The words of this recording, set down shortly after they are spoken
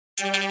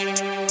A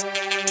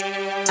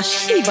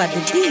Sheba the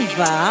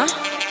diva.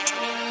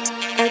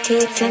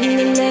 Okay,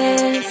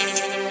 Tendaness.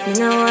 Me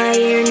now I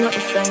hear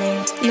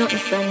nothing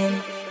from him.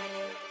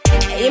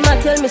 He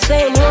might tell me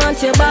say he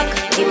want you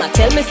back. He might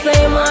tell me say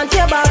he want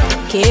you back.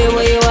 Care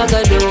what you a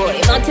go do.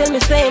 He might tell me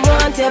say he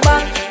want you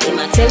back. He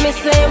might tell me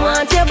say he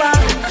want you back.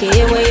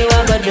 Care what you a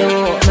go do.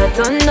 But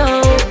don't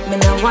know, me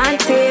no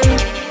want him.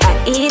 I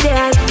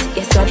idiot,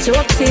 it's a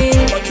joke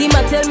thing. But he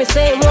might tell me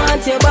say he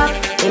want you back.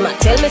 He might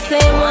tell me say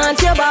he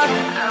want you back.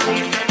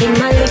 In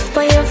my lift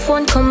by your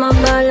phone, come a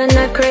ball and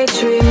I cry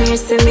 3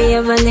 years. Say me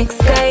have a next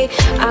guy.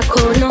 I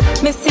call no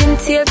missing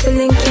tail till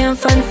him can't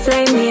fan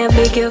fly. Me a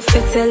beg you fi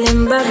tell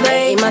him bye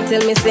bye. He might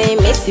tell me say he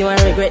miss you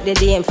and regret the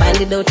day and find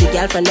the dirty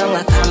girlfriend down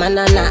a come and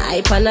on a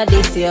hype and a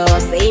diss you.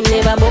 Say he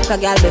never book a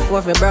girl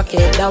before fi broke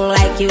it down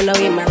like you. Now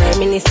he my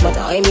reminisce but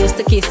how him used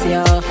to kiss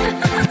you.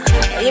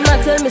 He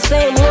might tell me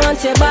say he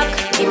want you back.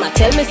 He might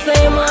tell me say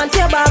he want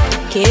you back.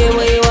 Care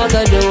what you a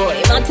go do.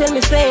 He might tell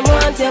me say he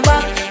want you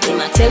back. He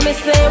might tell me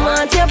say he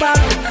want you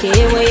back.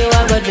 Care what you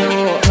a go do.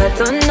 But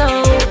don't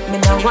know, me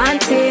no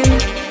want him.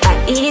 I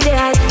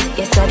idiot,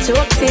 it's a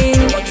joke thing.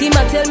 But he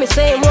might tell me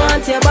say he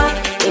want you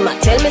back. He might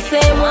tell me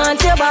say he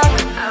want you back.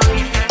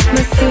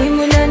 Me see him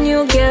with a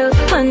new girl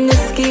on the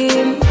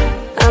scheme.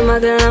 I'm a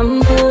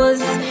glam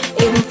pose.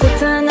 Him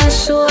put on a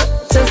show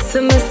just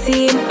for me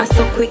see him. I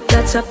so quick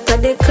that chapter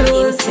the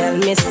close. Him tell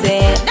me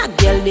say that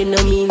girl didn't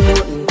know me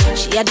nothing.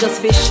 She a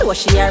just for sure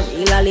she a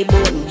real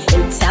Hollywood.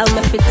 Him tell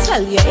me fi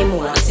tell you him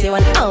want you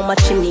and how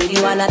much you need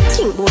you and I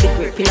think about the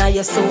grip in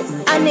your soul.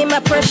 And him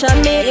a pressure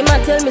me. Him a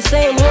tell me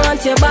say him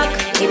want you back.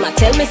 Him a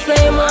tell me say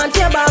him want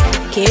you back.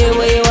 Care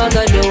what you a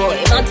go do.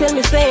 Him a tell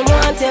me say him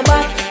want you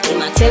back.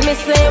 Him a tell me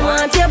say him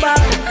want you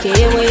back.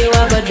 Care what you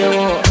a go do.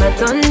 But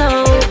don't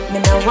know,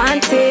 me no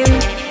want him.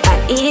 I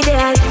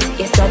idiot,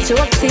 it's a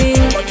joke thing.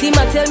 But he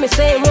might tell me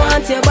say he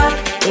want you back.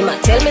 He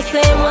might tell me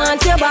say he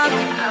want you back.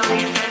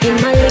 In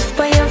my lift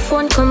by your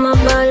phone, come a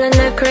ball and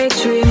I cry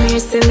 3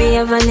 years. Say me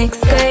have a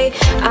next guy.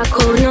 I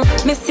call no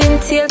missing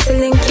tail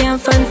till him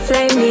can't fan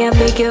fly. Me a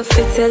beg you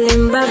fi tell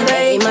him bye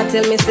bye. He might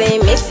tell me say he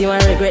miss you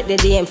and regret the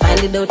day and find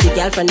the dirty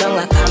girlfriend down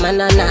a come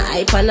and on a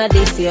hype and a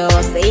diss you.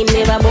 Say him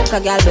never book a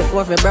girl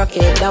before fi broke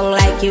it down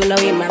like you. Now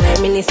he my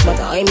reminisce but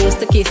how him used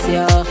to kiss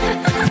you.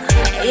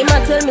 He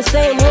might tell me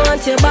say he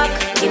want you back.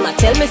 He might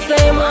tell me say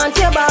he want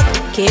you back.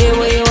 Care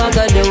what you a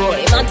go do.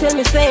 He might tell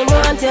me say he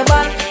want you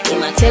back. He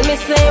might tell me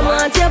say he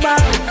want you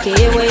back.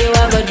 Care what you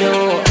a go do.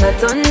 But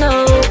don't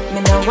know,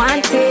 me no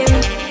want him.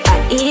 I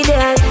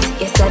idiot,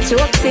 it's a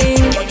joke thing.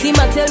 But he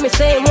might tell me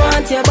say he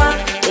want you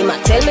back. He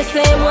might tell me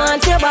say he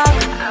want you back.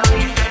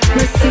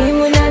 Me see him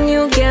with a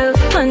new girl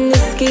on the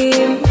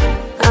scheme.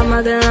 I'm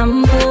a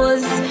glam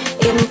pose.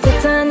 Him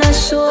put on a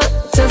show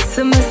just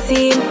for me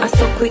see him. I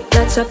so quick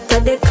that chapter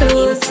the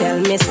close. Him tell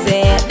me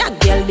say that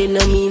girl didn't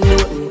know me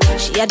nothing.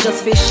 She a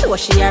just for sure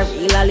she a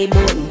real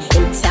Hollywood.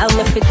 Him tell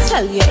me fi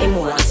tell you him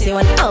want you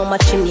and how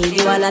much you need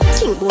you and I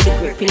think about the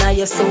grip in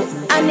your soul.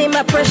 And him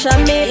a pressure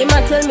me. He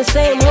might tell me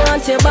say him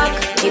want you back.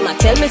 He might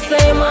tell me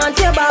say him want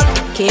you back.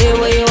 Care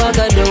what you a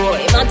go do.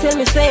 He might tell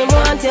me say him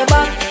want you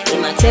back. He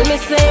might tell me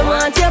say him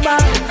want you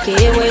back.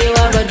 Care what you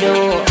a go do.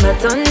 But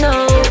don't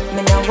know,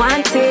 me no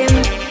want him.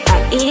 I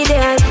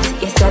idiot,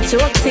 it's a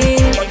joke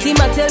thing. But he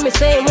might tell me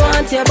say he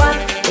want you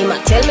back. He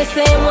might tell me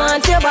say he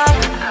want you back.